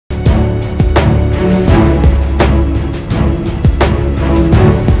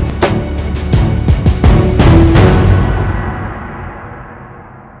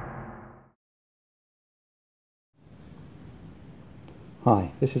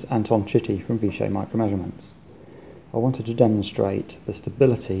Hi, this is Anton Chittey from Gage Micromeasurements. I wanted to demonstrate the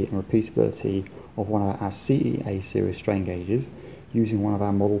stability and repeatability of one of our CEA series strain gauges using one of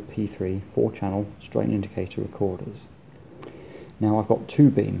our Model P3 4-channel strain indicator recorders. Now I've got two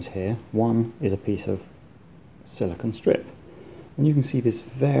beams here. One is a piece of silicon strip, and you can see this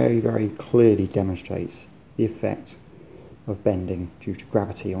very clearly demonstrates the effect of bending due to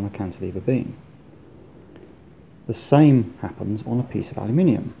gravity on a cantilever beam. The same happens on a piece of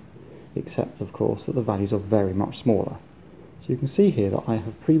aluminium, except of course that the values are very much smaller. So you can see here that I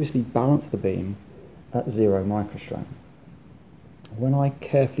have previously balanced the beam at 0 microstrain. When I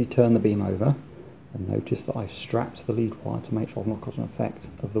carefully turn the beam over and notice that I've strapped the lead wire to make sure I've not got an effect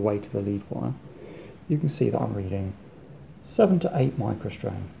of the weight of the lead wire, you can see that I'm reading 7 to 8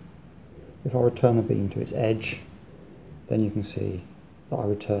 microstrain. If I return the beam to its edge, then you can see that I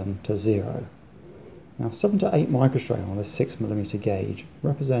return to 0. Now 7 to 8 microstrain on this 6mm gauge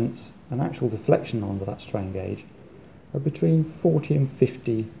represents an actual deflection under that strain gauge of between 40 and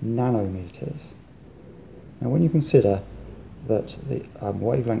 50 nanometers. Now when you consider that the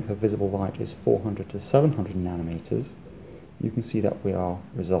wavelength of visible light is 400 to 700 nanometers, you can see that we are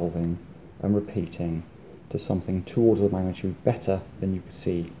resolving and repeating to something 2 orders of magnitude better than you could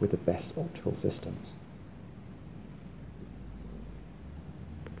see with the best optical systems.